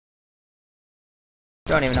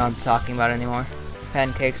Don't even know what I'm talking about anymore.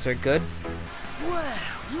 Pancakes are good.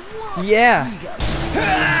 Wow, yeah.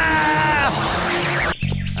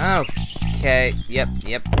 Okay. Yep.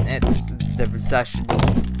 It's the recession.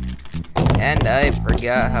 And I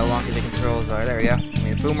forgot how wonky the controls are. There we go. I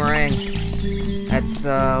mean, a boomerang. That's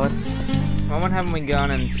what haven't we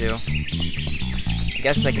gone into? I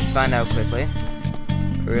guess I can find out quickly.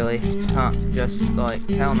 Really? Huh? Just like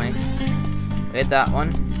tell me. We did that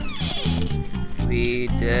one. We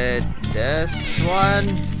did this one.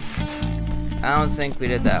 I don't think we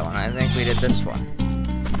did that one. I think we did this one.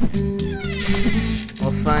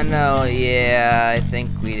 We'll find out. Yeah, I think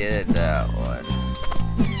we did that one.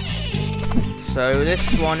 So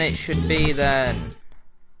this one, it should be then.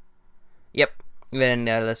 Yep. Then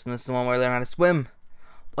this is the one where I learn how to swim.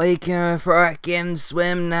 We can frickin'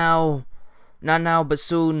 swim now. Not now, but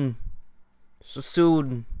soon. So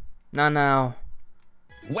soon. Not now.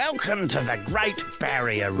 welcome to the Great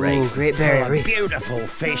Barrier Reef. Ooh, Great Barrier Reef. Beautiful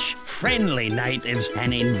fish, friendly natives,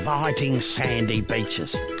 and inviting sandy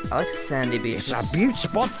beaches. I like sandy beaches. It's a beaut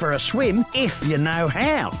spot for a swim if you know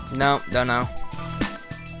how. No, don't know.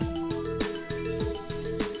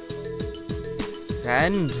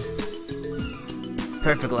 And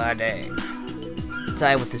perfect landing.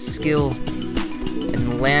 Tie with his skill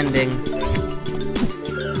in landing.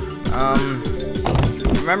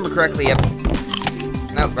 Remember correctly, yep.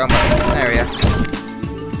 Nope, wrong one. There we go.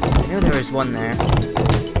 I knew there was one there.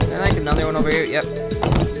 Is there like another one over here? Yep.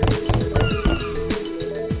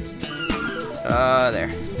 There.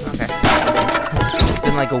 Okay. It's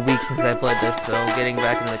been like a week since I played this, so getting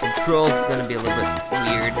back into the controls is gonna be a little bit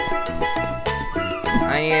weird.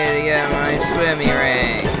 I need to get my swimmy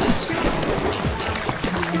rings.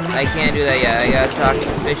 I can't do that yet. I gotta talk to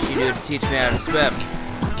the fishy dude to teach me how to swim.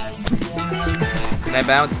 Can I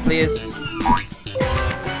bounce, please?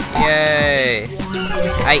 Yay!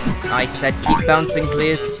 I said keep bouncing,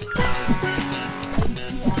 please.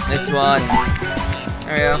 This one.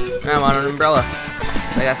 There we go. I'm on an umbrella.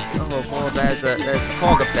 I guess. Oh, there's a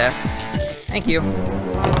cog up there. Thank you.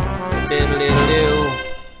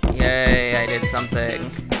 Doodle-doodle-doo. Yay! I did something.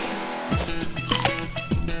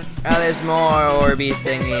 Oh, there's more Orby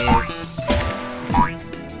thingies.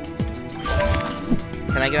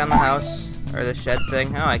 Can I get on the house? Or the shed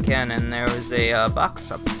thing? Oh, I can, and there was a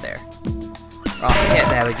box up there. Oh, yeah,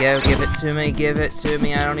 there we go. Give it to me, give it to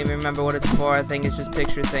me. I don't even remember what it's for. I think it's just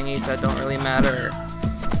picture thingies that don't really matter.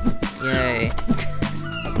 Yay.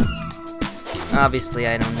 Obviously,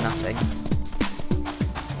 I know nothing.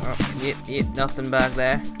 Oh, yep, nothing back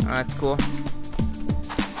there. Oh, that's cool.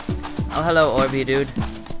 Oh, hello, Orby dude.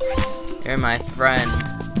 You're my friend.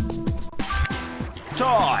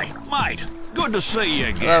 Ty, mate, good to see you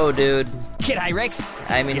again. Hello, dude. G'day, Rex.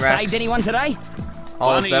 I mean, you Rex. saved anyone today?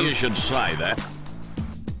 All Funny of them. you should say that.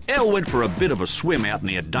 Elle went for a bit of a swim out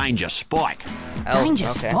near Danger Spike. Oh, Danger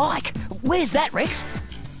okay. Spike? Where's that, Rex?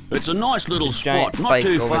 It's a nice little Giant spot, not spike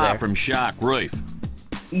too over far there. from Shark Reef.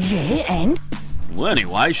 Yeah, and? Well,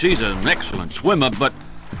 anyway, she's an excellent swimmer, but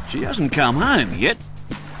she hasn't come home yet.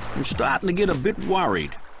 I'm starting to get a bit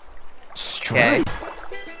worried. Struth?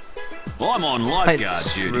 I'm on lifeguard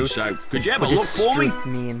duty, so could you have a look for me? What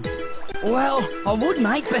does mean? Well, I would,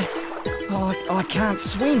 mate, but I can't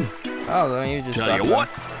swim. Oh, then you just Tell you what,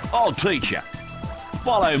 I'll teach you.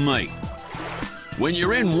 Follow me. When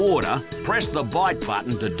you're in water, press the bite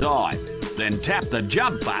button to dive, then tap the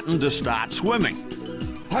jump button to start swimming.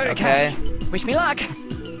 Okay. Wish me luck.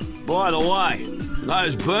 By the way,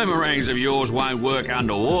 those boomerangs of yours won't work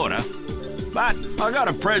underwater, but I got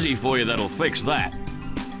a prezi for you that'll fix that.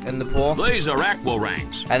 In the pool? These are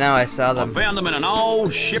aquarangs. I know, I saw I them. found them in an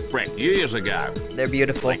old shipwreck years ago. They're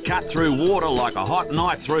beautiful. They cut through water like a hot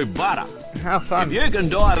knife through butter. How fun. If you can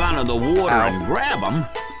dive under the water Ow. and grab them,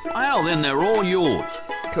 well, then they're all yours.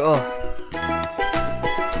 Cool.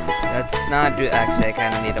 Let's not do. Actually, I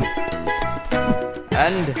kind of need them.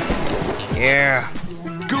 And yeah,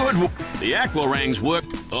 Good. The aquarangs work.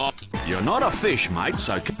 Oh, you're not a fish, mate,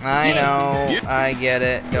 so... I know. Yep. I get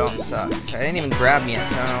it. Don't suck. I didn't even grab me yet,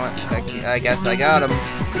 so I don't know what. I guess I got him.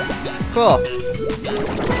 Cool.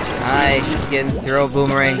 I can throw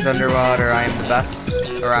boomerangs underwater. I am the best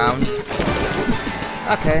around.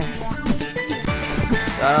 Okay.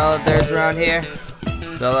 Got all that there's around here.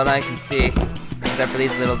 That's all that I can see. Except for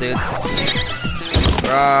these little dudes.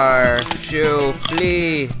 Roar, shoo,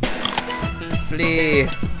 flee. Flee.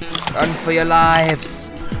 Run for your lives.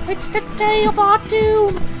 It's the day of our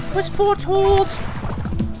doom. Was foretold.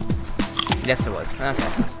 Yes, it was.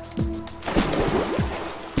 Okay.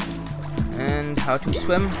 And how to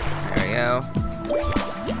swim. There we go.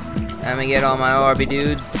 Let me get all my Orby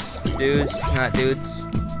dudes. Dudes, not dudes.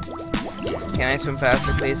 Can I swim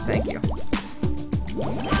faster, please? Thank you.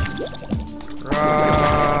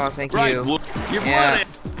 Oh, thank you. You've Yeah.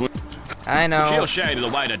 run I know. She'll show you the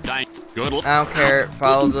way to danger. Good luck. I don't care.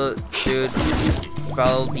 Follow the dude.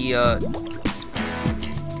 Follow the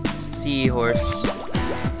seahorse.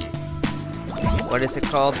 What is it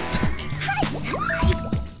called?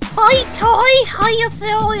 Hi, Toy! Hi,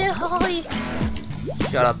 Zoe! Hi!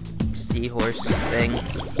 Shut up, seahorse thing.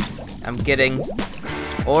 I'm getting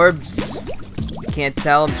orbs. You can't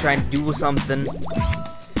tell, I'm trying to do something.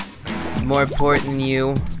 It's more important than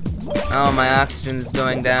you. Oh, my oxygen's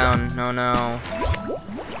going down. No, no.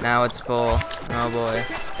 Now it's full. Oh boy.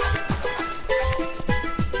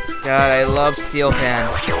 God, I love Steel Pan.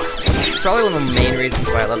 It's probably one of the main reasons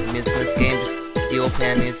why I love the music in this game. Just Steel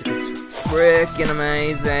Pan music is freaking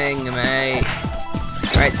amazing, mate.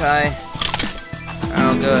 Right, Ty?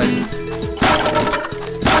 Oh, good.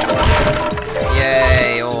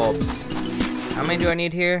 Yay, orbs. How many do I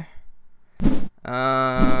need here?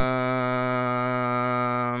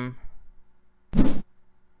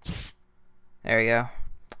 There we go.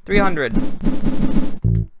 300.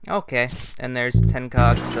 Okay, and there's 10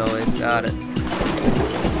 cogs, so it's got it.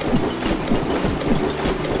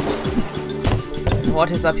 What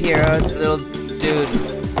is up here? Oh, it's a little dude.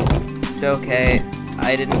 Okay,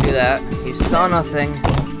 I didn't do that. You saw nothing.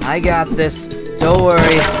 I got this. Don't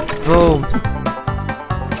worry. Boom.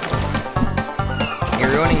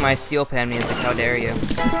 You're ruining my Steel Pan music. How dare you?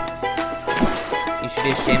 You should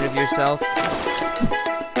be ashamed of yourself.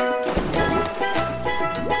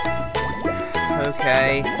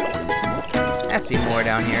 Okay. Has to be more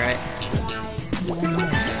down here, right?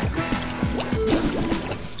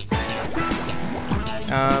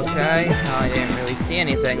 Okay. Oh, I didn't really see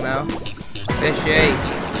anything though. Fishy.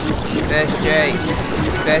 Fishy.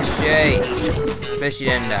 Fishy. Fishy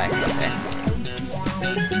didn't die. Okay.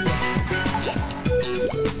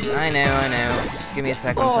 I know. Just give me a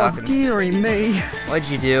second. I'm talking. Oh, dearie me. What'd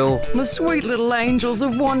you do? My sweet little angels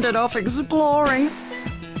have wandered off exploring.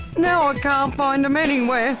 Now I can't find them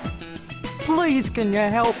anywhere. Please, can you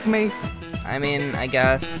help me? I mean, I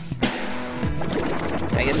guess.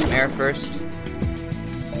 Can I get some air first?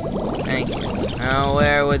 Thank you. Now,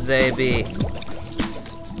 where would they be?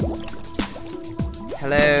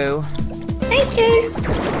 Hello? Thank you!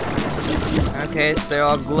 Okay, so they're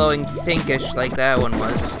all glowing pinkish like that one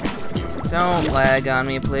was. Don't lag on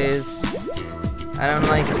me, please. I don't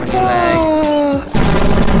like it when you lag.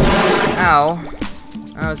 Ow.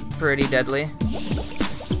 That was pretty deadly.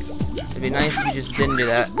 It'd be nice if you just didn't do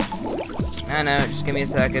that. I know, just give me a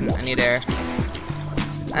second. I need air.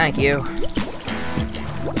 Thank you.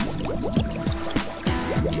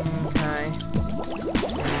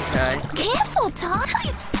 Okay. Careful,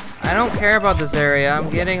 Toy! I don't care about this area. I'm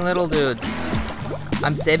getting little dudes.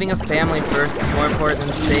 I'm saving a family first. It's more important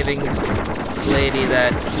than saving the lady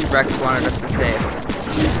that Rex wanted us to save.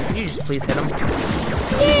 Can you just please hit him?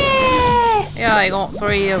 Yeah! Yeah, I got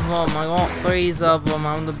 3 of them. I got 3 of them.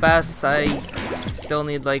 I'm the best. I still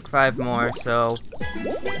need like 5 more, so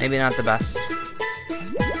maybe not the best.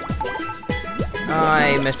 Oh,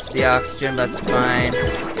 I missed the oxygen, but that's fine.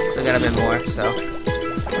 Still got a bit more, so.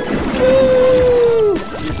 Woo!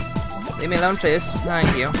 Leave me alone, please.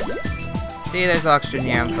 Thank you. See, there's oxygen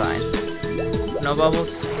here. I'm fine. No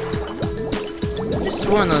bubbles? I just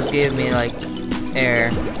sworn those gave me, like,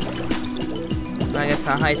 air. I guess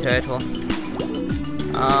not. Hi, turtle.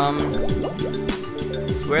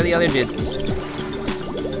 Where are the other dudes?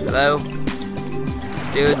 Hello?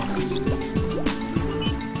 Dudes?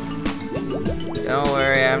 Don't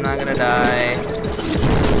worry, I'm not gonna die.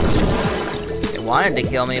 It wanted to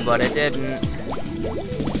kill me, but it didn't.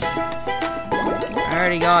 I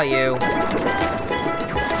already got you.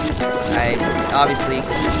 I obviously,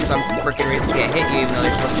 for some freaking reason, can't hit you, even though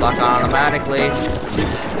they're supposed to lock on automatically.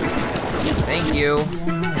 Thank you.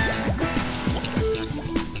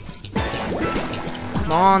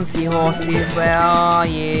 Come on, seahorses, where are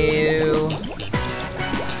you?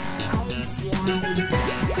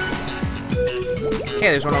 Okay,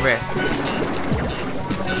 there's one over here.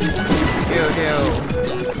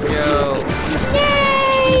 Yo.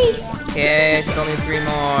 Yay! Okay, I still need 3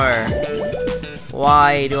 more.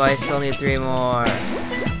 Why do I still need 3 more?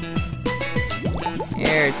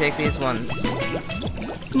 Here, take these ones.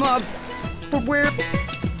 But where?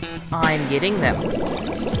 I'm getting them.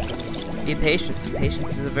 Be patient.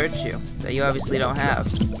 Patience is a virtue that you obviously don't have.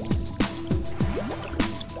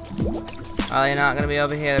 Oh, they're not gonna be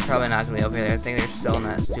over here. They're probably not gonna be over here. I think they're still in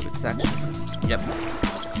that stupid section. Yep.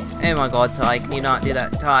 Oh my god, Ty, can you not do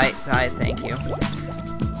that? Ty, thank you.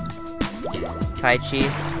 Tai Chi.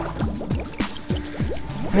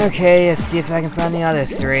 Okay, let's see if I can find the other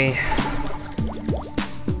 3. How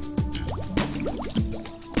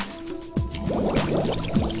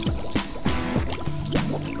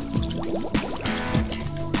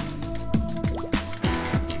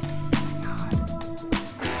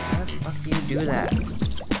the fuck do you do that?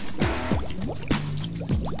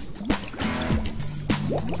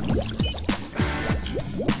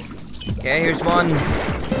 Okay, here's one.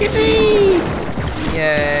 Yippee!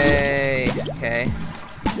 Yay! Okay.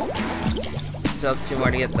 Still have 2 more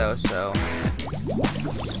to get though, so.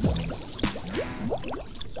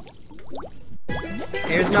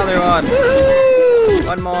 Here's another one.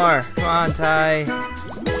 One more. Come on, Ty.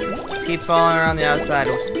 Just keep following around the outside.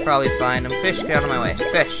 We'll probably find them. Fish, get out of my way.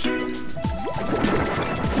 Fish.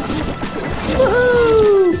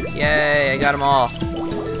 Woohoo! Yay! I got them all.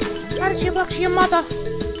 How does you look to your mother?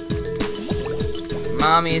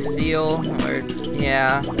 Mommy seal, or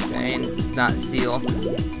yeah, I mean not seal.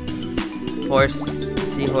 Horse,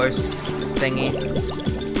 seahorse thingy.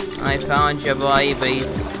 I found your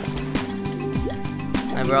babies.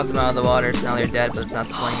 I brought them out of the water, so now they're dead, but it's not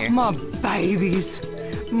the point here. My babies.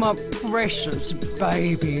 My precious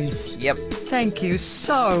babies. Yep, Thank you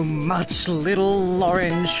so much, little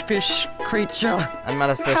orange fish creature. I'm not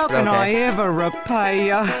a fish, How but can I okay. ever repay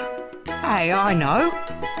you? Hey, I know.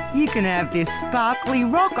 You can have this sparkly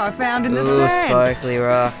rock I found in the Ooh, sand. sparkly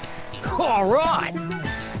rock. All right.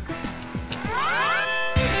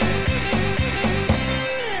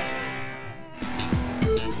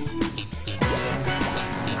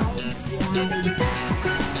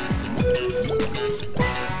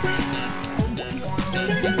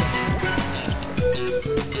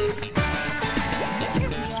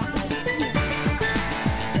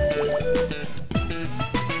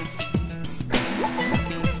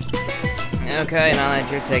 Okay, now that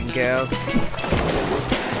you're taken care of,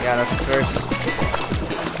 got a first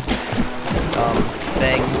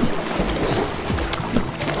thing.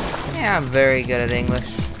 Yeah, I'm very good at English.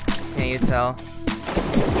 Can't you tell?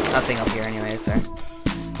 Nothing up here, anyways. There.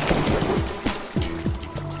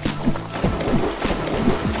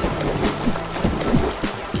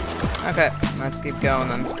 Okay, let's keep going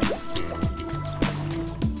then.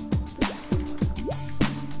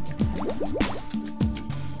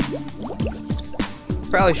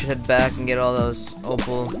 Probably should head back and get all those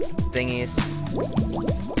opal thingies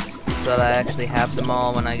so that I actually have them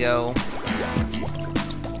all when I go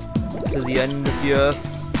to the end of the earth.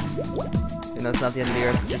 You know, it's not the end of the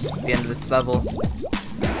earth, it's just the end of this level.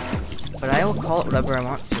 But I will call it whatever I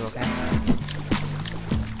want to, okay?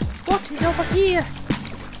 What is over here?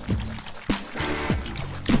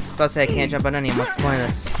 Plus, I can't jump on any of them. What's the point of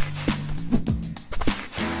this?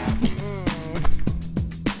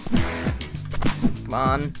 Come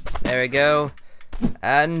on. There we go.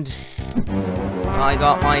 And I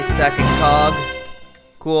got my second cog.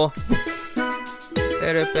 Cool.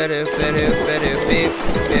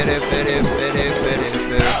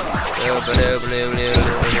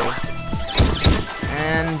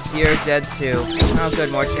 And you're dead too. Oh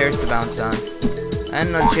good, more chairs to bounce on.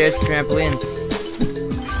 And no chairs to trampolines.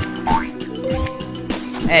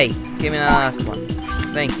 Hey, give me that last one.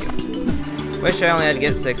 Thank you. Wish I only had to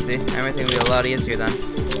get 60. Everything would be a lot easier then.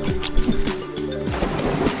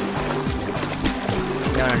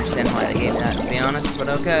 Don't understand why they gave me that, to be honest, but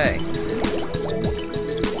okay.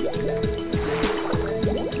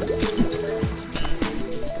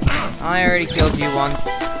 I already killed you once.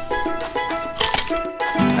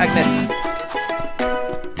 Magnet!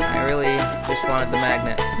 I really just wanted the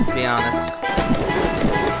magnet, to be honest.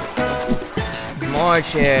 More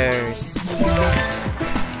chairs.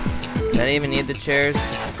 Did I even need the chairs?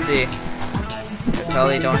 Let's see. I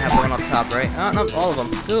probably don't have the one up top, right? Oh, no, all of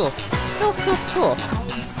them. Cool. Cool, cool, cool.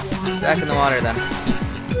 Back in the water, then.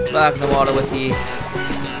 Back in the water with the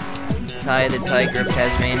Ty the Tiger of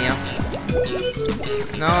Tasmania.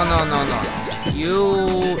 No, no, no, no.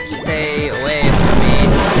 You stay away from me.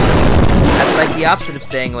 That's like the opposite of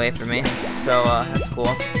staying away from me. So, that's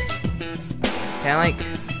cool. Can I, like,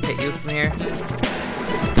 hit you from here?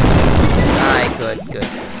 Aye, good, good.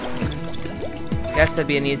 Guess that'd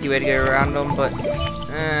be an easy way to get around them, but,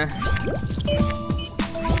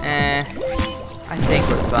 I think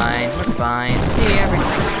we're fine. We're fine. See,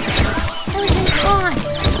 everything's fine.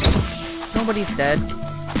 Nobody's dead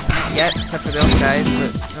yet, except for those guys,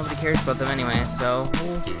 but nobody cares about them anyway, so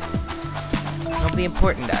nobody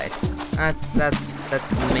important died. That's the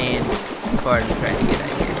main part I'm trying to get at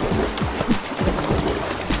here.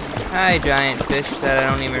 Hi, giant fish that I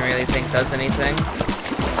don't even really think does anything.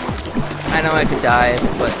 I know I could dive,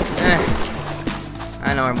 but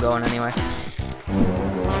I know where I'm going anyway.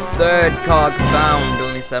 Third cog found,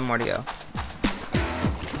 only 7 more to go.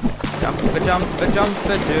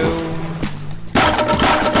 Jump-a-jump-a-jump-a-doom.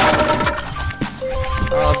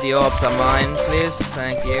 All of the orbs are mine, please.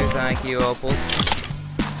 Thank you, opals.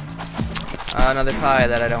 Another pie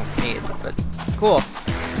that I don't need, but cool.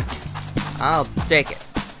 I'll take it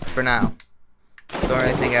for now. Don't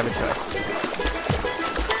really think I have a choice.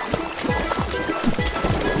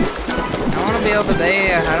 I want to be over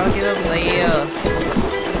there. How do I get over there?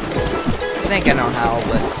 I think I know how,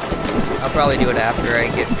 but I'll probably do it after I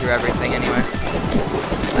get through everything anyway.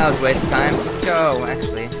 That was a waste of time. So let's go.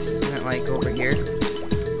 Actually, isn't it like over here?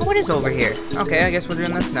 Oh, it is over here. Okay, I guess we're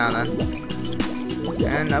doing this now then.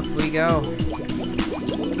 And up we go.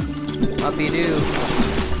 Up you do.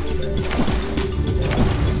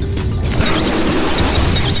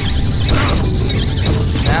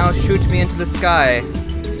 Now shoot me into the sky.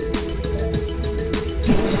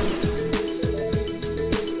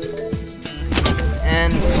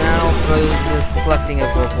 And now for the collecting of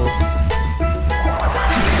opals.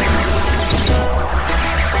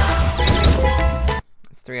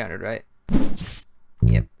 It's 300, right?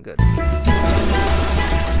 Yep, good.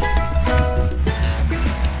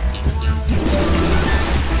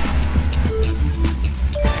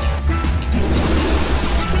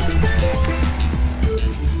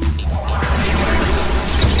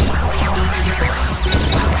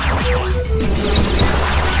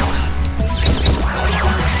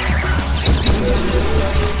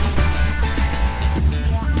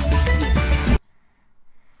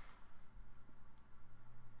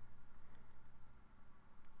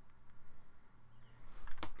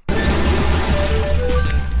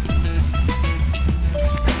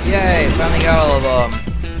 Yay, finally got all of them.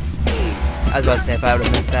 I was about to say, if I would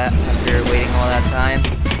have missed that after waiting all that time,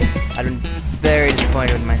 I'd been very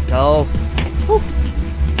disappointed with myself. Whoop.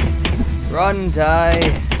 Run, die.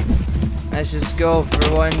 Let's just go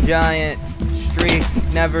for one giant streak,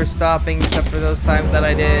 never stopping except for those times that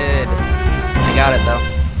I did. I got it though.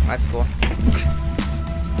 That's cool.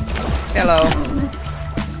 Hello.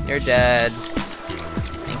 You're dead.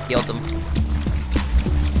 I killed them.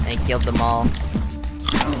 I killed them all.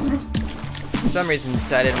 For some reason,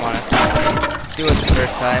 I didn't want to do it the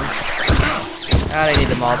first time. I need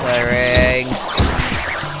the multi-rings.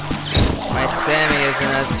 My spamming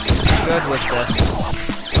isn't as good with this.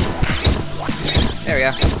 There we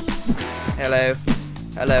go. Hello.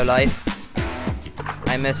 Hello, life.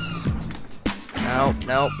 I missed. Nope,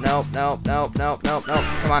 nope, nope, nope, nope, nope, nope, nope.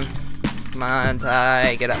 Come on. Come on,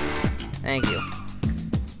 Ty, get up. Thank you.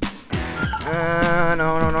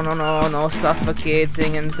 No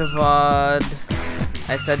suffocating in the VOD.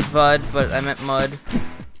 I said VOD, but I meant mud.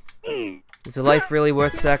 Is a life really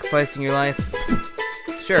worth sacrificing your life?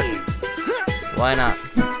 Sure. Why not?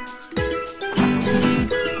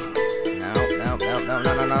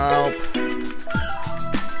 Nope.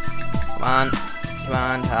 Come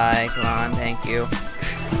on, Ty, come on, thank you.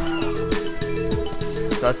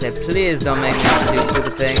 So I'll say, please don't make me have to do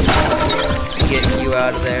stupid things to get you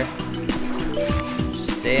out of there.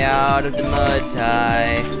 Stay out of the mud,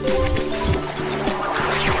 Ty.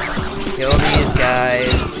 Kill these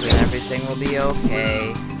guys, and everything will be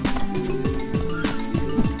okay.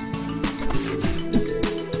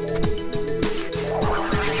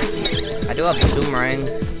 I do have the boomerang.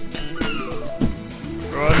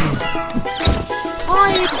 Run.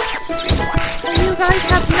 Hide! And you guys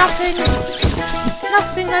have nothing.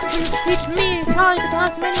 Nothing that can reach me, Ty, the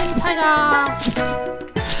Tasmanian tiger.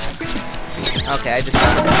 Okay, I just got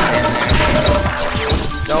to stand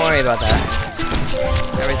there. Don't worry about that.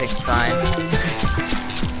 Everything's fine.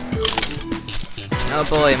 Oh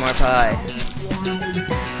boy, more pie.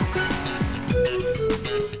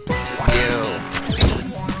 You.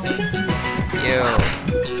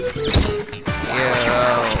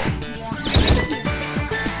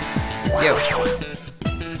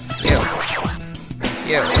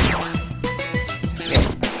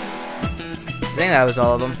 I think that was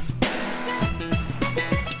all of them.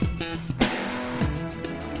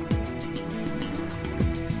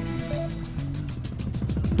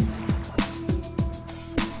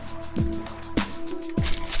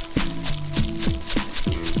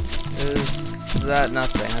 Is that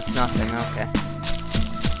nothing? That's nothing, okay.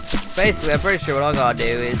 Basically, I'm pretty sure what I gotta do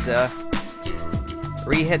is,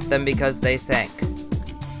 re-hit them because they sank.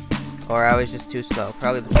 Or I was just too slow.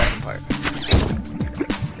 Probably the second part.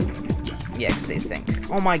 Yeah, 'cause they sank.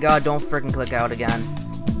 Oh my god, don't freaking click out again.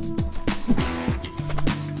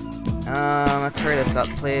 Let's hurry this up,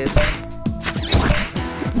 please.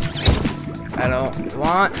 I don't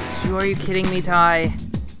want to. Are you kidding me, Ty?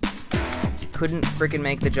 Couldn't freaking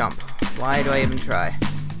make the jump. Why do I even try?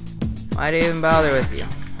 Why'd I even bother with you?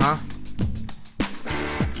 Huh?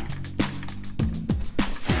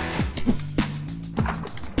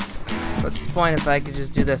 What's the point if I could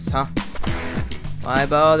just do this, huh? Why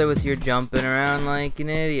bother with your jumping around like an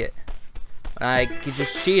idiot? I could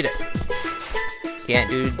just cheat it. Can't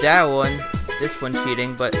do that one, this one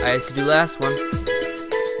cheating, but I could do last one.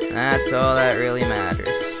 That's all that really matters.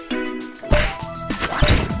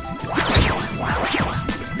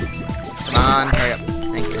 Come on, hurry up.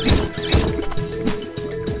 Thank you.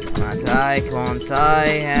 Come on, Ty. Come on, Ty.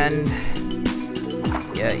 And...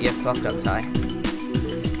 yeah, you fucked up, Ty.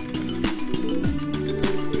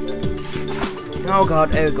 Oh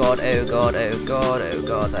god, oh god, oh god, oh god, oh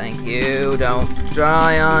god, thank you. Don't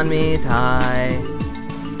try on me, Ty.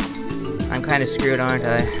 I'm kinda screwed, aren't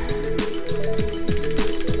I?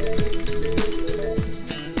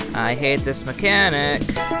 I hate this mechanic.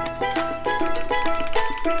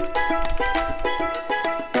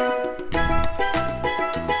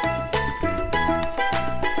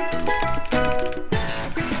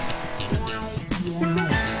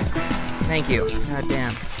 Thank you. God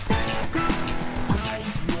damn.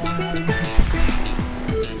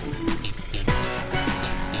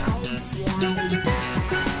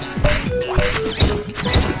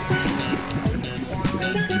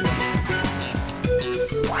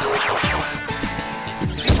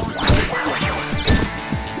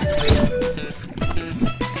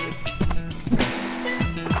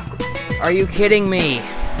 Are you kidding me?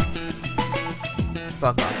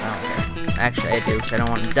 Fuck off, I don't care. Actually, I do, because I don't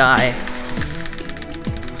want to die.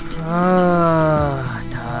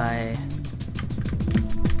 Die.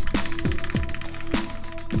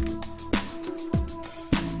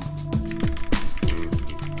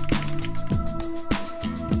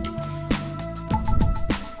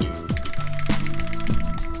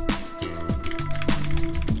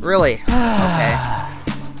 Really? Okay.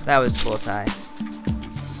 That was cool, Ty.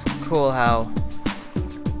 Cool how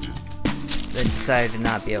they decided to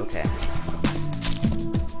not be okay.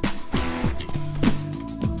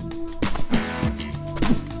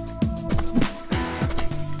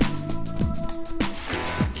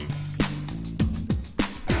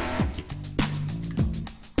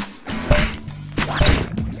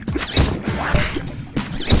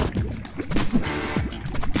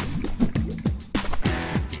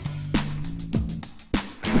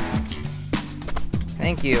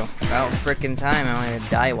 Thank you. About frickin' time. I only had to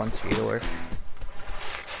die once for you to work.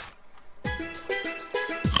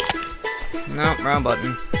 Nope, wrong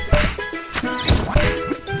button.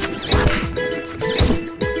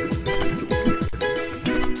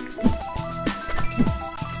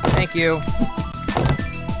 Thank you.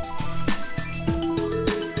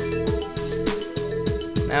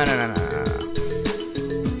 No.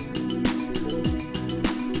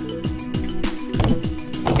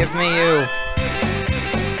 Give me you.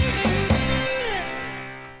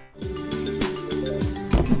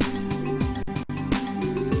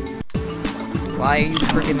 Why are you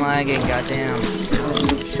freaking lagging? Goddamn.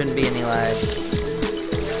 Shouldn't be any lag.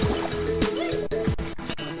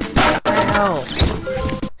 What the hell?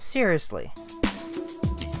 Seriously.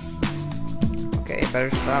 Okay, better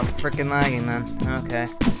stop freaking lagging then. Okay.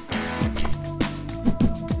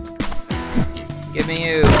 Give me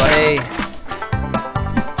you, buddy.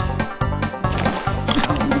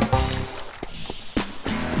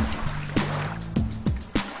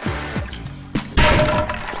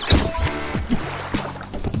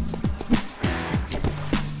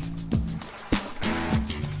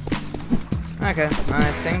 Okay,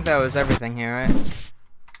 I think that was everything here, right?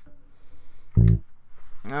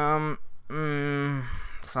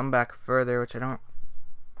 Some back further, which I don't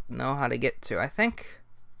know how to get to. I think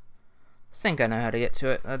I know how to get to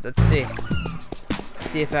it. Let's see.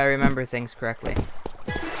 See if I remember things correctly.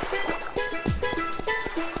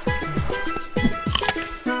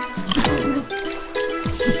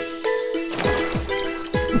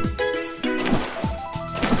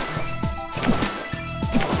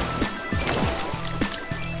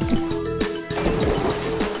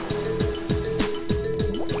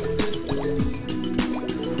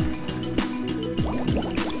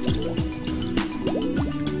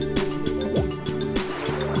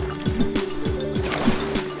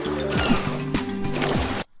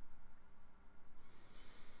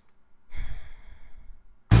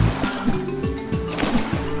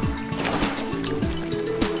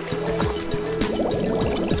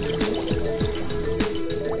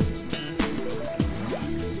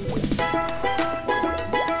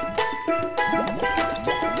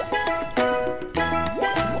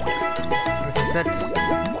 It?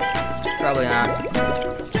 Probably not.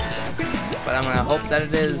 But I'm gonna hope that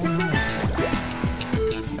it is.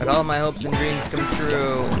 Let all my hopes and dreams come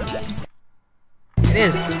true. It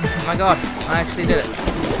is! Oh my god, I actually did it.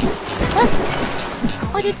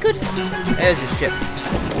 Oh, I did good. There's the ship.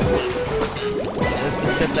 Is this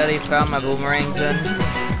the ship that he found my boomerangs in?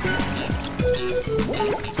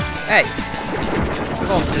 Hey!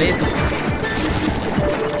 Hold please.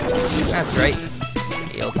 That's right.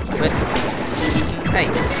 You'll quit. Hey!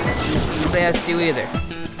 Nobody asked you either.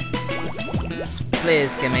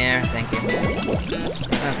 Please come here, thank you.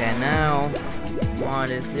 Okay, now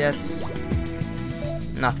what is this?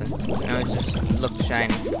 Nothing. No, it just looks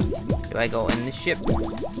shiny. Do I go in the ship?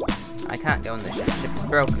 I can't go in the ship. The ship is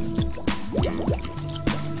broken.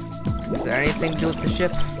 Is there anything to do with the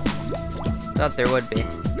ship? Thought there would be.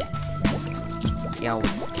 You know,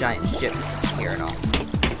 giant ship here and all.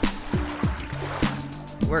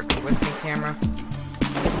 Work with me, camera.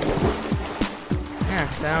 Yeah,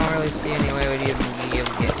 because I don't really see any way we'd even be able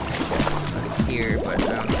to get the ship. That's here, but I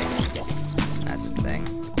don't think that's a thing.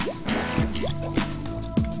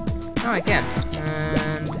 Oh, I can.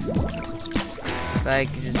 And if I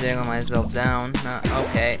could just angle myself down.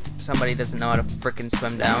 Okay. Somebody doesn't know how to frickin'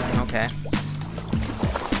 swim down. Okay.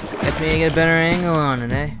 Guess we need to get a better angle on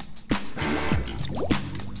it, eh?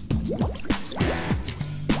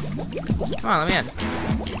 Come on, let me in.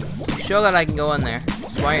 You sure that I can go in there?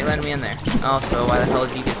 So why aren't you letting me in there? Also, why the hell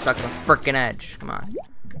did you get stuck on the frickin' edge? Come on.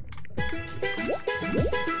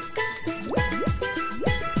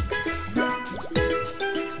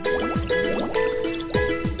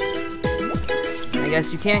 I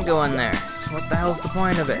guess you can't go in there. So what the hell's the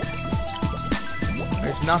point of it?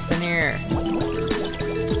 There's nothing here.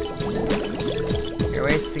 You're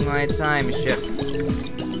wasting my time, ship.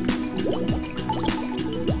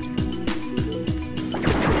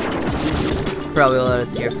 Probably all that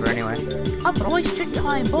it's here for anyway. Up and waste your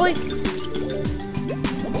time, boy.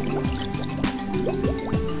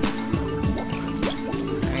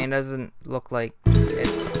 I mean, it doesn't look like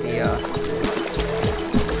it's the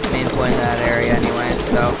main point of that area anyway,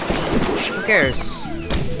 so who cares?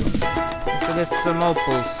 Let's go get some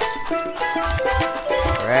opals.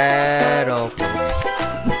 Red opals.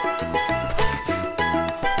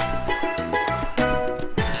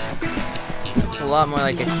 It's a lot more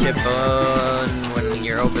like a ship when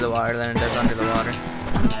you're over the water than it does under the water.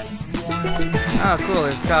 Oh, cool,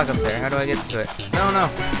 there's a cock up there. How do I get to it? I don't know.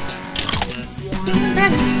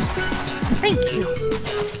 Thank you.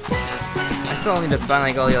 I still need to find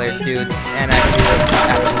like all the other dudes and actually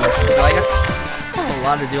so I guess I still have a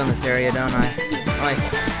lot to do in this area, don't I?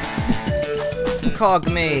 Like, cog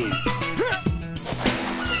me.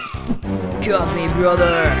 Cog me,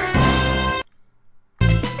 brother.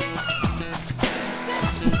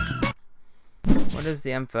 What is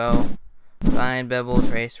the info? Find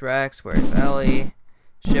Bibbles, Race Rex, where's Ellie?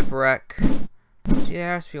 Shipwreck. See,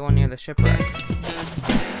 there has to be one near the shipwreck.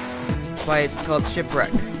 That's why it's called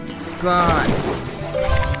Shipwreck. Come on!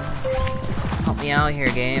 Help me out here,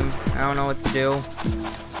 game. I don't know what to do.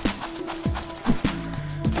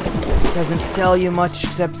 Doesn't tell you much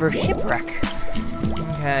except for Shipwreck.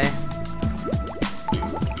 Okay.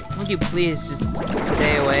 Would you please just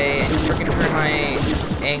stay away and freaking hurt my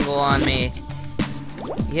angle on me?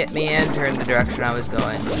 You hit me and turned the direction I was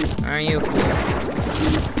going. Aren't you cool?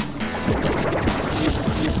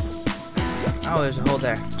 Oh, there's a hole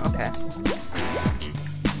there. Okay.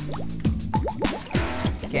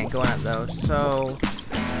 Can't go in it though, so...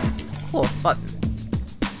 Cool, button.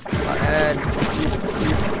 Button.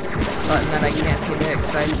 Button that I can't seem to hit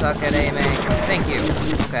because I suck at aiming. Thank you.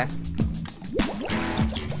 Okay.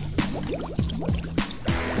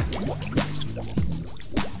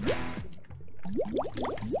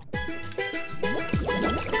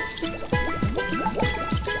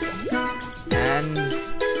 And...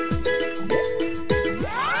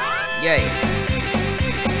 Yay.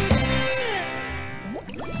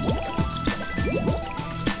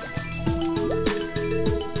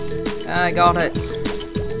 I got it.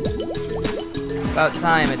 About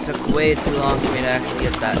time. It took way too long for me to actually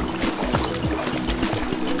get that.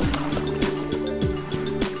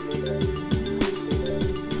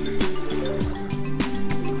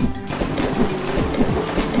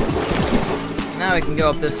 Now we can go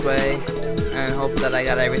up this way and hope that I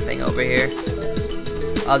got everything over here.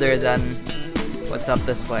 Other than what's up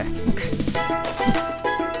this way.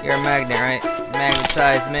 You're a magnet, right?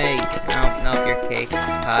 Magnetize me. Nope, you're cake,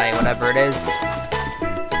 pie, whatever it is.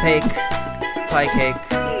 It's fake pie cake.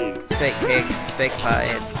 It's fake cake. It's fake pie.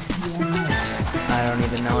 It's... I don't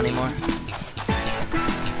even know anymore.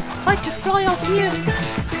 If I could fly off here.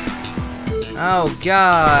 Oh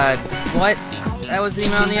god. What? That wasn't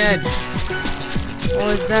even on the edge. What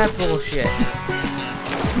was that bullshit?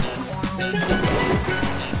 This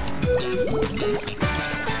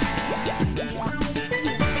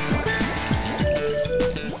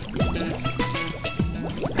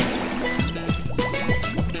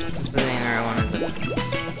is the other one, is it?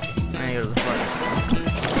 I need to go to the forest.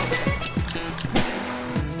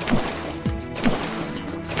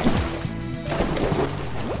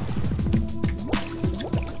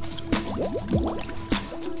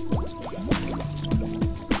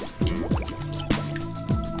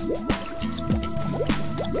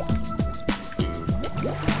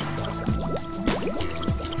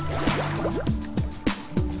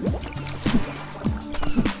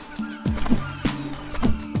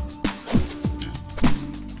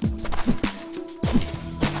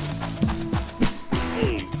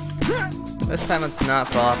 This time let's not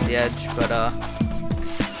fall off the edge, but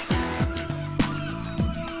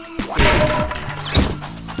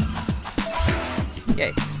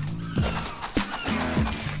yay.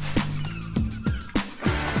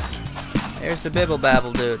 There's the Bibble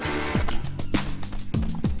Babble dude.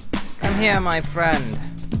 Come here, my friend.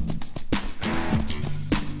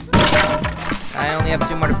 I only have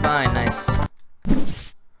 2 more to find, nice.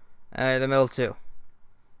 The middle 2.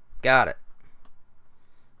 Got it.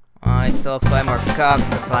 I still have 5 more cogs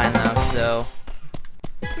to find though, so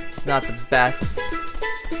it's not the best.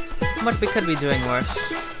 But we could be doing worse.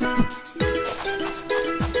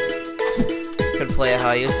 Could play it how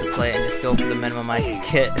I used to play it and just go for the minimum I could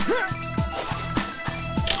get.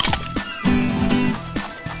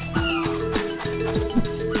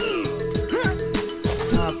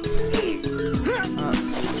 Up. Up.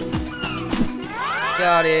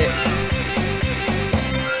 Got it.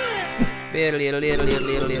 How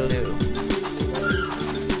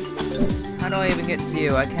do I even get to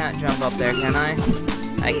you? I can't jump up there, can I?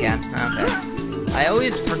 I can. Okay. I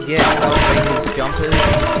always forget how big his jump is.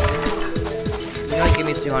 You gonna give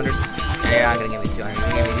me 200? Yeah, I'm gonna give me 200. You're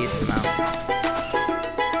gonna give me a decent amount.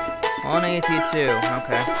 182.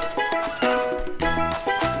 Okay.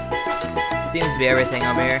 Seems to be everything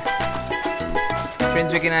over here. Which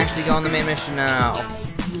means we can actually go on the main mission now.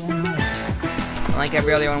 Like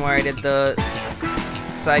every other one where I did the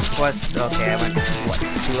side quest. Okay, I went, what,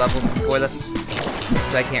 2 levels before this?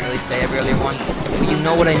 So I can't really say every other one. But you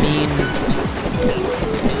know what I mean.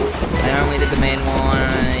 I normally did the main one.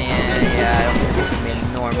 Yeah, I don't think there's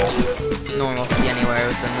gonna be normalcy anywhere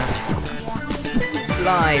within this.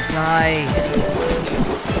 Fly, tie.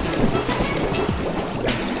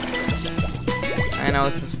 I know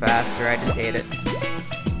this is faster, I just hate it.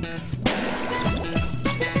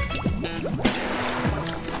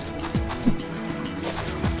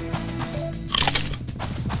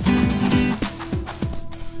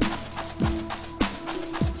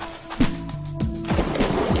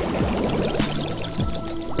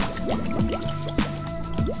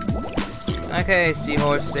 Okay,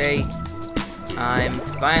 Seahorse, say, I'm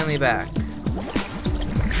finally back.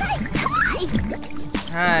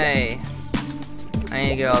 Hi. I need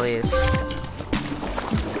to get all these.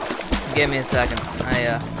 Give me a second.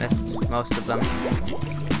 I missed most of them.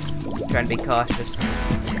 Trying to be cautious.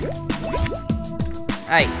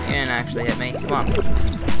 Hey, you didn't actually hit me. Come on.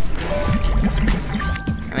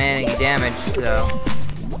 I mean, any damage, so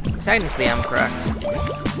technically I'm correct.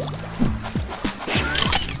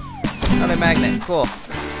 Another magnet, cool.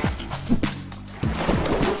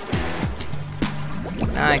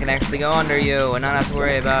 Now I can actually go under you and not have to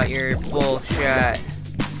worry about your bullshit.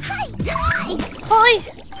 Hi, Ty! Hi!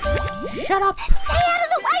 Shut up! Stay out of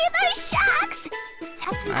the way of those sharks!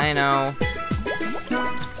 I know.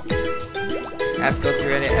 I have to go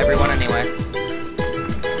through everyone anyway.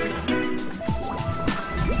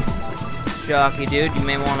 Sharky dude, you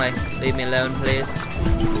may want to leave me alone, please.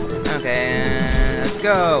 Okay, let's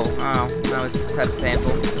go. Oh, that was kind of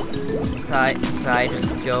painful. Ty,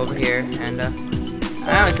 just go over here and I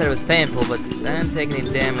always said it was painful, but I didn't take any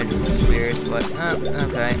damage, which is weird, but,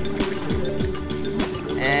 okay.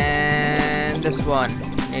 And this one.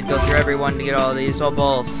 Need to go through everyone to get all these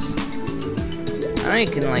balls. I know you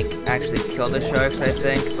can, like, actually kill the sharks, I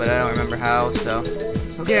think, but I don't remember how, so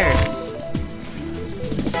who cares?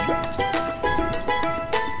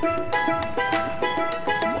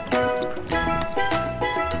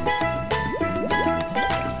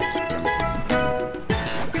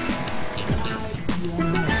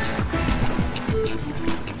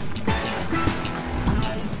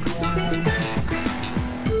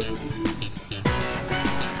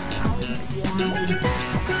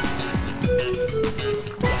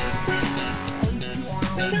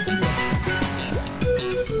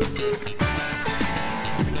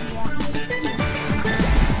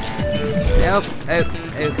 Nope. Oh,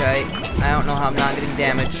 okay. I don't know how I'm not getting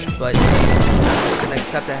damaged, but I'm just gonna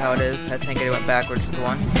accept it how it is. I think I went backwards to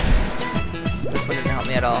one. This one didn't help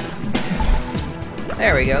me at all.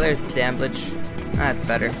 There we go, there's the damage. That's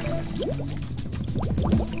better.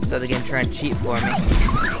 So the game trying to cheat for me.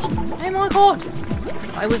 Oh my god!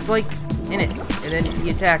 I was like in it, and then he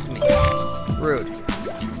attacked me. Rude.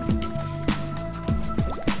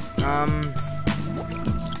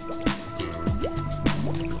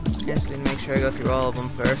 Just need to make sure I go through all of them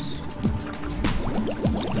first.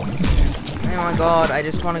 Oh my god, I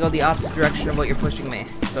just want to go the opposite direction of what you're pushing me.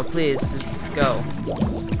 So please, just go.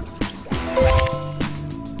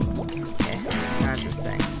 Okay, that's the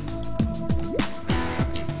thing.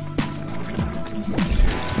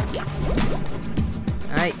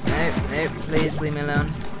 Alright, no, please leave me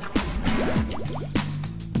alone.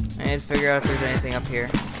 I need to figure out if there's anything up here.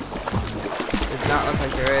 Does not look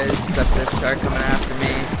like there is, except this shark coming after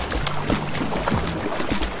me.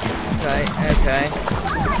 Okay.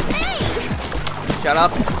 Shut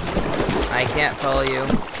up. I can't follow you.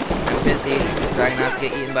 I'm busy trying not to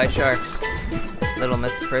get eaten by sharks. Little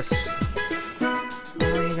Miss Chris. What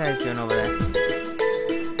are you guys doing over there?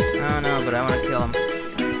 I don't know, but I want to kill him.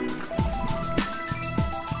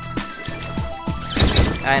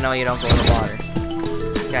 I know you don't go in the water.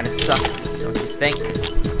 Kind of suck, don't you think?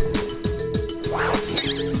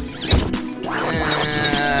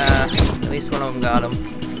 At least one of them got him.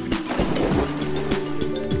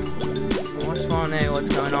 What's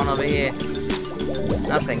going on over here?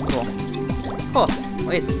 Nothing. Cool. Cool.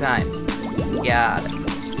 Waste of time. Got it.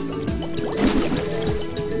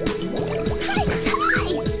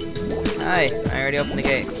 Hi. I already opened the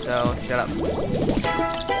gate, so shut up.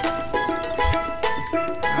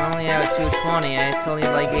 I only have 220. I still need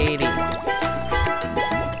like 80.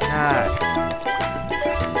 God.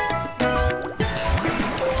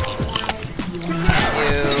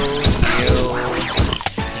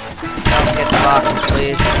 Get the boxes,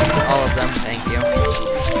 please. All of them, thank you.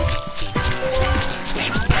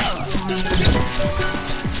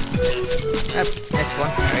 Yep, next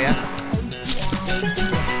one.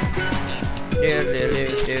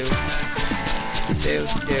 There we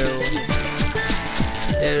go.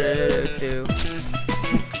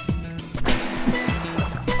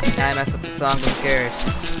 I messed up the song, who cares?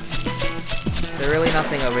 Is there really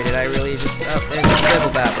nothing over here? Did I really just... Oh, there's a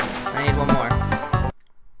Bibble Babble. I need one more.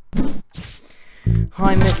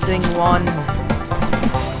 I'm missing one.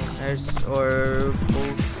 There's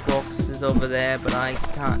Oracle's boxes over there, but I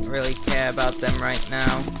can't really care about them right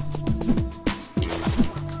now.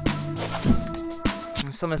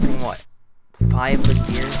 I'm still missing what? 5 with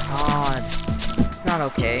gears? God. It's not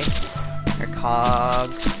okay. Or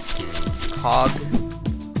cogs.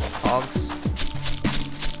 Cogs.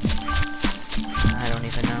 I don't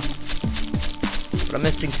even know. But I'm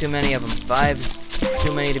missing too many of them. 5's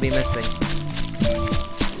too many to be missing.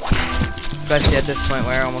 Especially at this point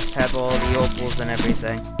where I almost have all the opals and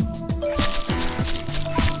everything.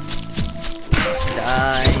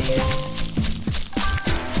 Die.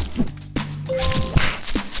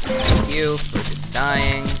 Thank you for just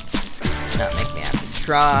dying. Not make me have to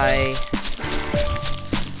try.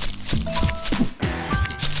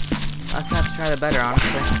 Let's have to try the better,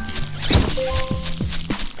 honestly.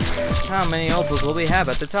 How many opals will we have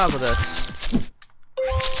at the top of this?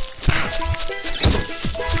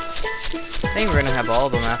 I think we're gonna have all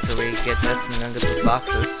of them after we get this and then get those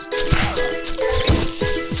boxes.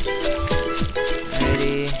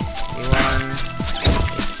 80, 81,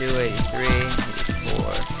 82, 83,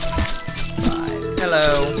 84, 5. Hello.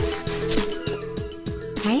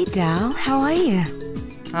 Hey, Dal, how are you?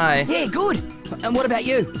 Hi. Yeah, good. And what about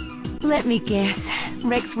you? Let me guess.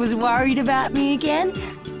 Rex was worried about me again?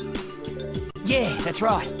 Yeah, that's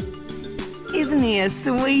right. Isn't he a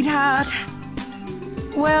sweetheart?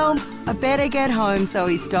 Well, I better get home so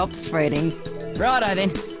he stops fretting. Righto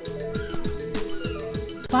then.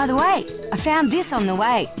 By the way, I found this on the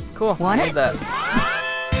way. Cool. Want I it? need that.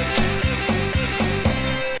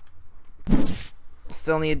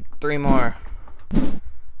 Still need 3 more.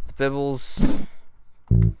 The Bibbles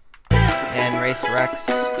and Race Rex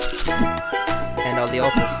and all the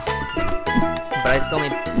opals. But I still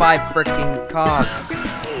need 5 freaking cogs.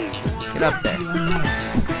 Get up there.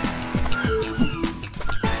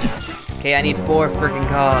 Okay, I need 4 freaking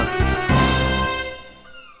cogs.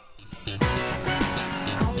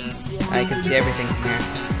 I can see everything from here.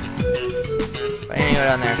 But I need to go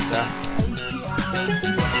down there, so.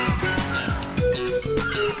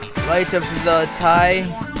 Light of the tie.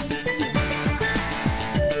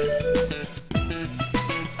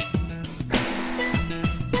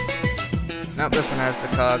 Nope, this one has the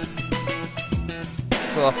cog.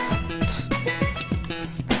 Cool.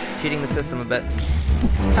 cheating the system a bit.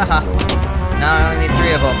 Haha. Now I only need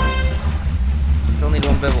 3 of them. Still need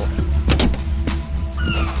 1 bibble.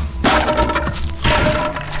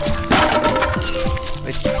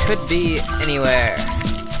 Which could be anywhere.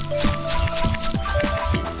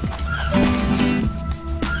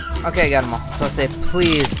 Okay, got them all. So I say,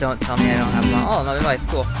 please don't tell me I don't have them all. Oh, another life.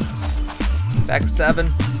 Cool. Back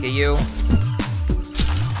 7. Get you.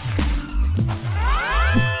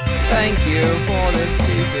 Thank you for this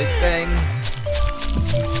stupid thing.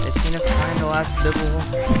 I just need to find the last bibble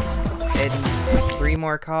and 3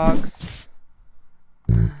 more cogs.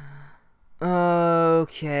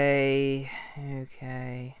 Okay.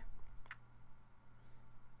 Okay.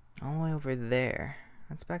 All the way over there.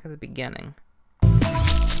 That's back at the beginning.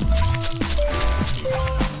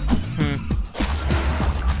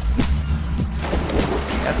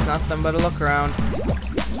 Guess nothing but a look around.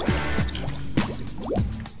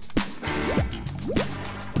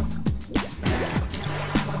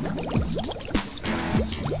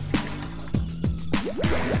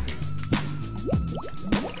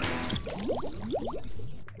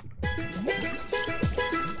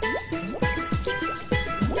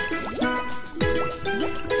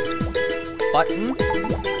 Button?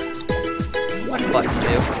 What button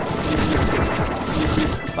do?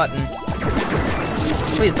 Button.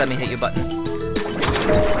 Please let me hit you, button.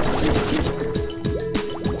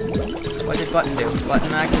 What did button do?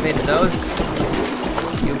 Button activated those.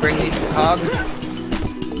 You bring me to cog.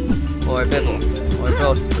 Or bibble. Or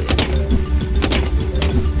both, please.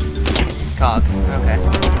 Cog. Okay.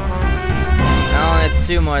 I only have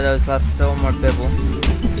 2 more of those left, so 1 more bibble.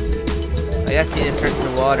 I guess you just search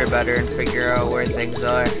the water better and figure out where things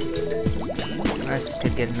are. This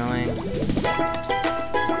could get annoying.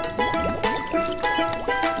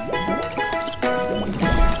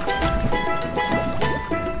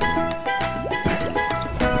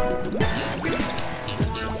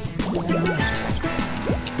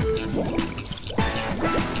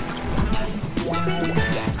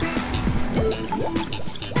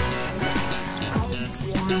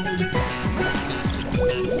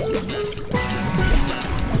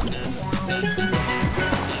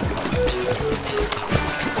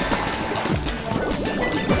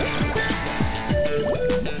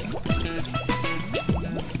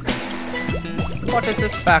 What is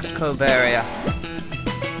this back cove area?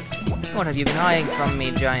 What have you been hiding from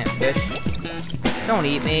me, giant fish? Don't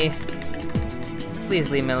eat me. Please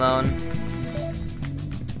leave me alone.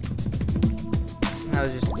 That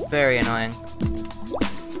was just very annoying.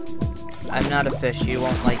 I'm not a fish, you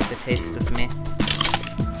won't like the taste of me.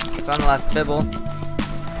 Found the last bibble.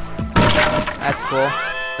 That's cool.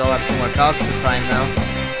 Still have 2 more cogs to find though.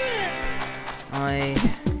 I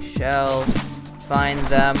shall find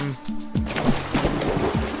them.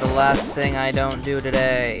 It's the last thing I don't do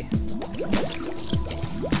today.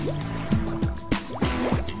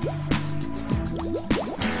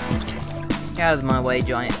 Get out of my way,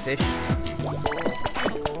 giant fish.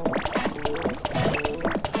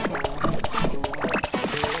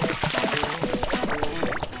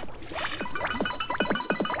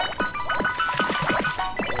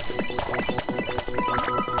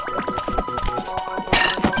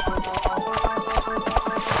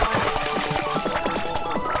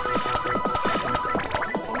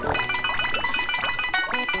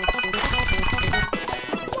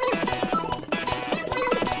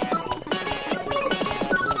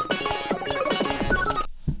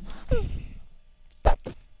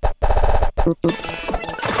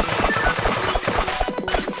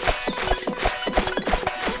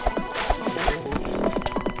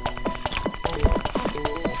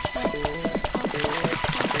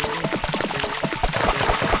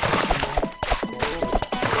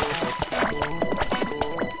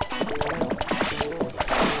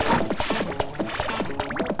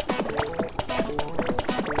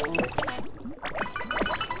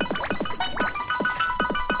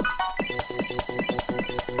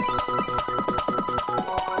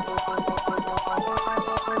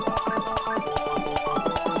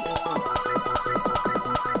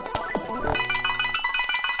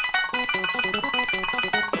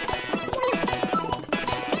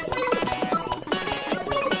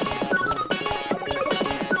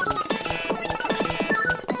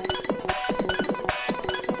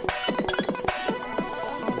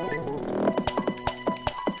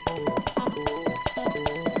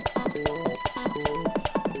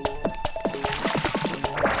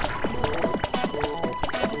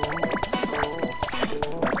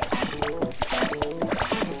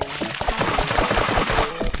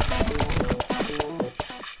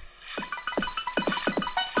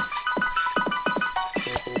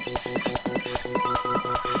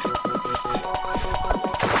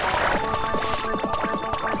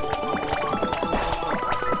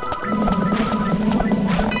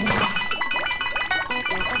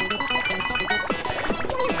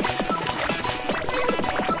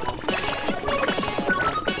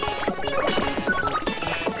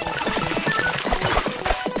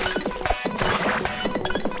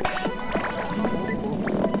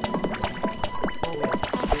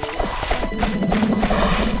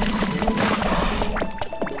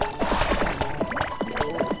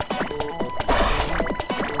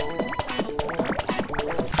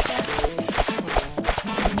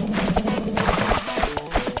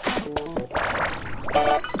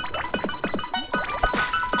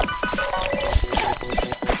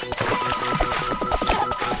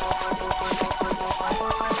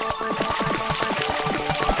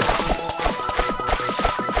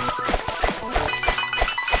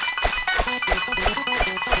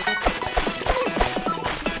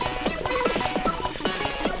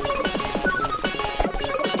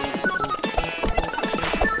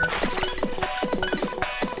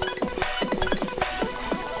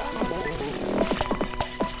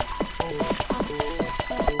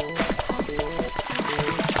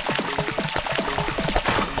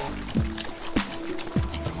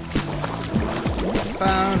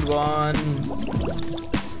 one.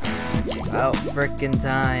 About frickin'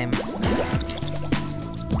 time.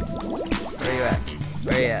 Where you at?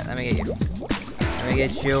 Where you at? Let me get you. Let me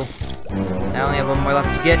get you. I only have one more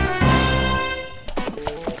left to get.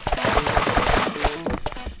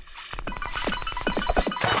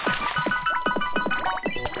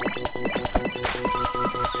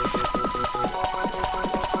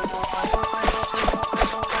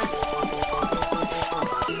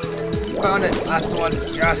 Found it. Last one.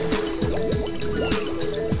 Yes.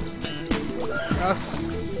 Yes.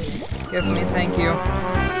 Give me. Thank you.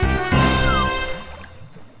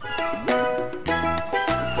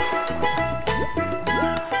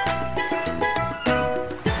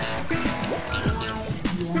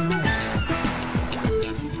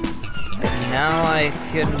 Now I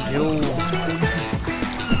can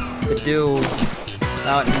do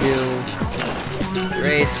Mountain Dew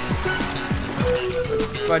race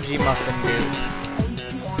with Fudgy Muffin Dude.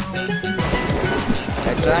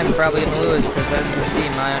 I'm probably gonna lose because as you can see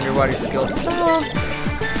my underwater skills suck.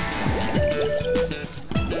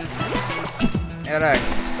 Rex,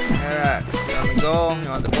 you want the goal? You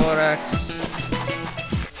want the Borax?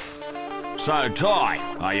 So, Ty,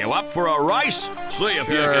 are you up for a race? See if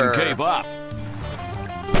you Sure. can keep up.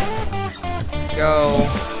 Let's go.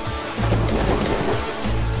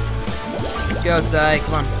 Let's go, Ty.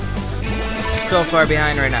 Come on. So far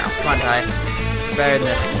behind right now. Come on, Ty. You're better than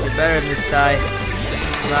this. You're better than this, Ty.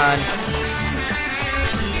 Come on.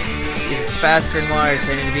 He's faster in water,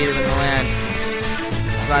 so I need to beat him in the land.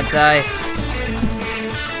 Come on, Ty.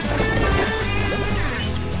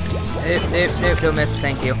 Nope, don't miss.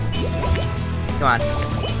 Thank you. Come on.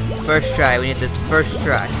 First try. We need this first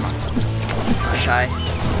try. Come on. Come on, Ty.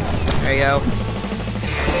 There you go.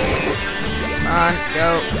 Come on.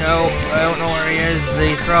 Go. No. I don't know where he is.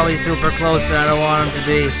 He's probably super close and I don't want him to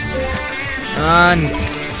be. Come on.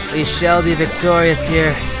 We shall be victorious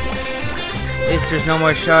here. At least there's no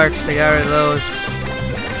more sharks. They got rid of those.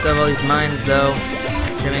 Still have all these mines though.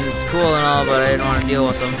 I mean, it's cool and all, but I didn't want to deal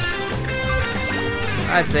with them.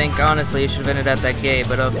 I think, honestly, you should have ended at that gate,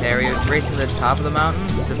 but okay. Are you racing to the top of the mountain?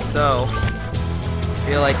 If so, I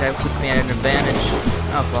feel like that puts me at an advantage.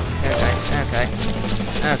 Oh, fuck.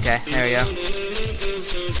 Okay, there we go.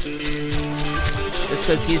 Just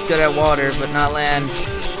because he's good at water, but not land.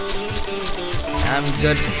 I'm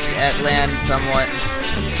good at land somewhat.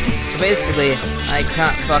 So basically, I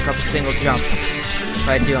can't fuck up a single jump. If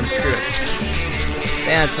I do, I'm screwed.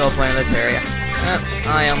 And that's the whole point of this area. Oh,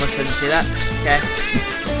 I almost didn't see that. Okay.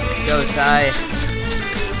 Let's go, Ty.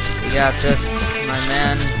 You got this, my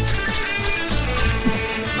man.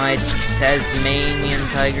 My Tasmanian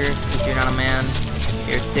tiger. If you're not a man,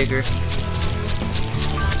 you're a tigger.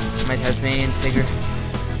 My Tasmanian tigger.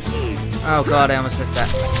 Oh god, I almost missed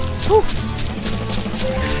that. Whew.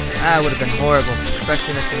 That would have been horrible.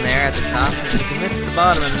 Especially missing there at the top. You can miss at the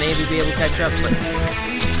bottom and maybe be able to catch up, but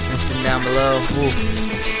missing down below. Ooh.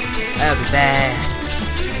 That would be bad.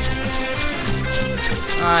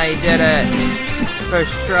 I did it.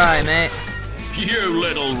 First try, mate. You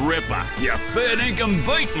little ripper, you fair dinkum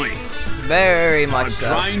beat me. Very much I've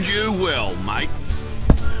so. trained you well, mate.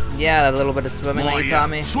 Yeah, that little bit of swimming that you taught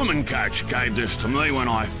me. Swimming coach gave this to me when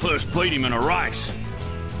I first beat him in a race.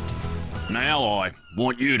 Now I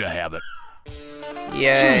want you to have it.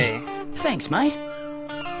 Yay. Thanks, mate.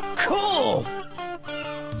 Cool!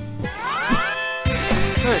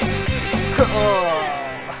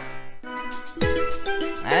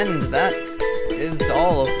 And that is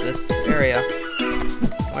all of this area.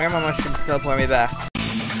 Where are my mushrooms to teleport me back?